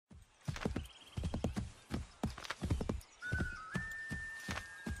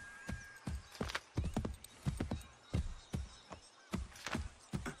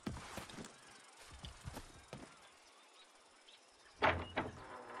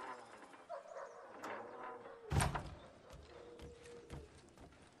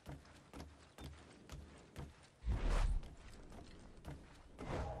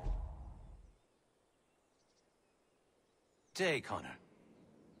Day, Connor.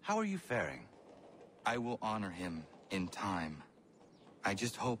 How are you faring? I will honor him in time. I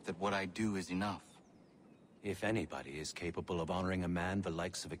just hope that what I do is enough. If anybody is capable of honoring a man the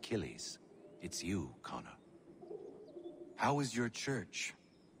likes of Achilles, it's you, Connor. How is your church?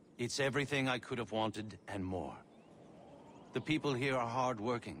 It's everything I could have wanted and more. The people here are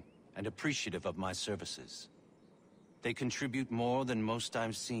hard-working and appreciative of my services. They contribute more than most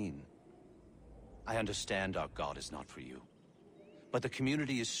I've seen. I understand our God is not for you. But the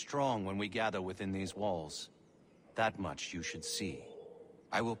community is strong when we gather within these walls. That much you should see.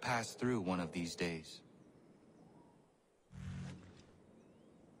 I will pass through one of these days.